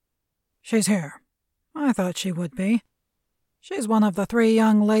She's here. I thought she would be. She's one of the 3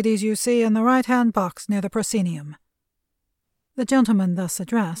 young ladies you see in the right-hand box near the proscenium." The gentleman thus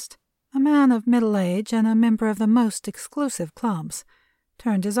addressed, a man of middle age and a member of the most exclusive clubs,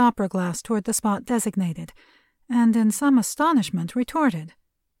 turned his opera-glass toward the spot designated, and in some astonishment retorted,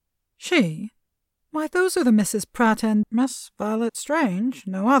 "She? Why, those are the Mrs. Pratt and Miss Violet Strange,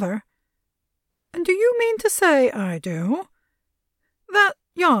 no other." "And do you mean to say—" "I do." "That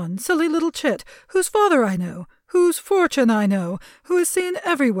yon silly little chit, whose father I know, whose fortune I know, who is seen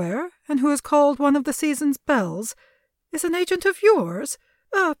everywhere, and who is called one of the season's belles, is an agent of yours?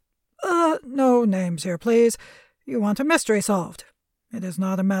 No names here, please. You want a mystery solved. It is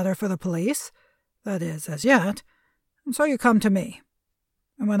not a matter for the police. That is, as yet. And so you come to me.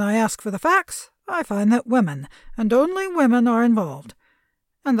 And when I ask for the facts, I find that women, and only women, are involved.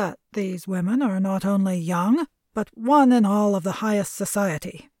 And that these women are not only young, but one and all of the highest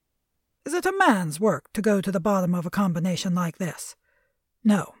society. Is it a man's work to go to the bottom of a combination like this?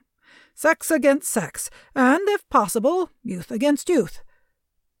 No. Sex against sex, and, if possible, youth against youth.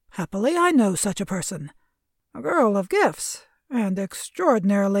 Happily, I know such a person. A girl of gifts, and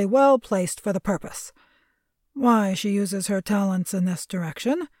extraordinarily well placed for the purpose. Why she uses her talents in this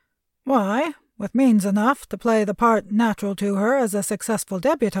direction, why, with means enough to play the part natural to her as a successful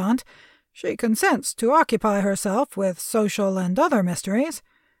debutante, she consents to occupy herself with social and other mysteries,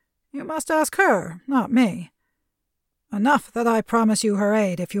 you must ask her, not me. Enough that I promise you her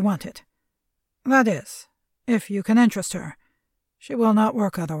aid if you want it. That is, if you can interest her. She will not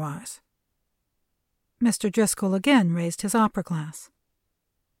work otherwise." Mr. Driscoll again raised his opera-glass.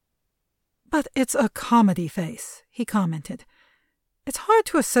 "But it's a comedy face," he commented. "It's hard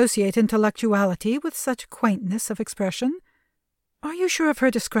to associate intellectuality with such quaintness of expression. Are you sure of her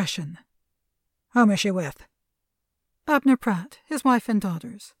discretion?" "Whom is she with?" "Abner Pratt, his wife and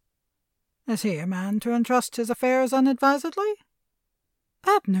daughters." "Is he a man to entrust his affairs unadvisedly?"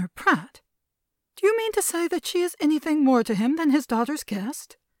 "Abner Pratt? Do you mean to say that she is anything more to him than his daughter's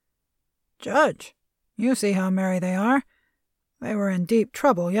guest?" "Judge, you see how merry they are. They were in deep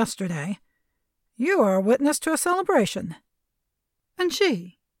trouble yesterday. You are a witness to a celebration." "And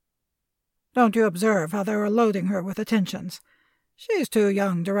she?" "Don't you observe how they were loading her with attentions? She's too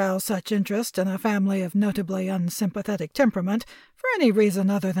young to rouse such interest in a family of notably unsympathetic temperament for any reason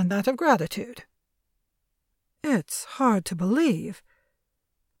other than that of gratitude." "It's hard to believe.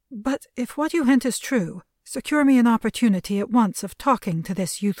 But if what you hint is true, secure me an opportunity at once of talking to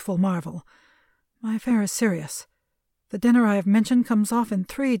this youthful marvel. My affair is serious. The dinner I have mentioned comes off in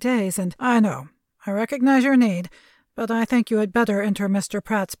 3 days, and—" "I know. I recognize your need, but I think you had better enter Mr.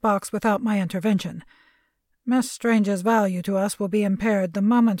 Pratt's box without my intervention. Miss Strange's value to us will be impaired the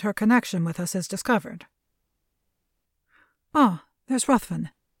moment her connection with us is discovered." "Ah, there's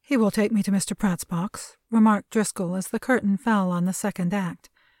Ruthven. He will take me to Mr. Pratt's box," remarked Driscoll as the curtain fell on the second act.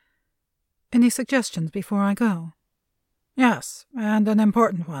 "Any suggestions before I go?" "Yes, and an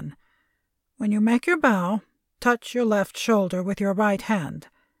important one. When you make your bow, touch your left shoulder with your right hand.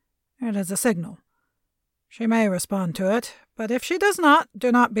 It is a signal. She may respond to it, but if she does not,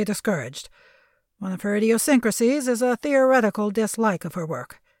 do not be discouraged. One of her idiosyncrasies is a theoretical dislike of her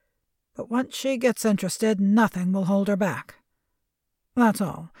work. But once she gets interested, nothing will hold her back. That's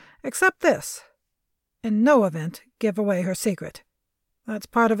all, except this. In no event give away her secret. That's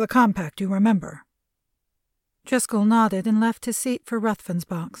part of the compact, you remember." Driscoll nodded and left his seat for Ruthven's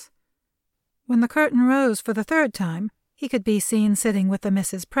box. When the curtain rose for the 3rd time, he could be seen sitting with the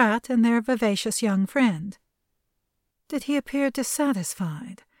Misses Pratt and their vivacious young friend. Did he appear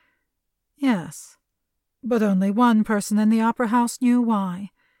dissatisfied? Yes, but only one person in the opera house knew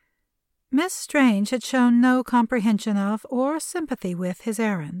why. Miss Strange had shown no comprehension of or sympathy with his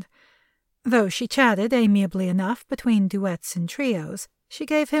errand. Though she chatted amiably enough between duets and trios, she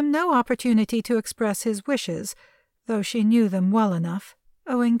gave him no opportunity to express his wishes, though she knew them well enough,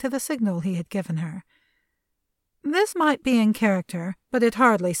 owing to the signal he had given her. This might be in character, but it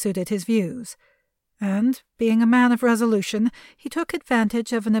hardly suited his views, and, being a man of resolution, he took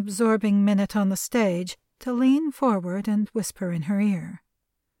advantage of an absorbing minute on the stage to lean forward and whisper in her ear.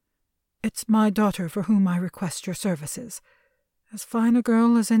 "It's my daughter for whom I request your services. As fine a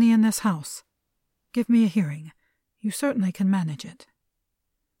girl as any in this house. Give me a hearing. You certainly can manage it."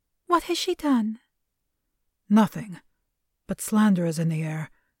 "What has she done?" "Nothing. But slander is in the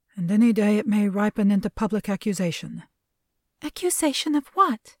air, and any day it may ripen into public accusation." "Accusation of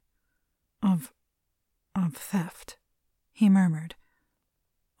what?" Of theft," he murmured.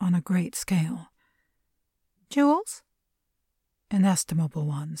 "On a great scale." "Jewels?" "Inestimable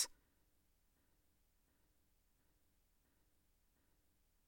ones.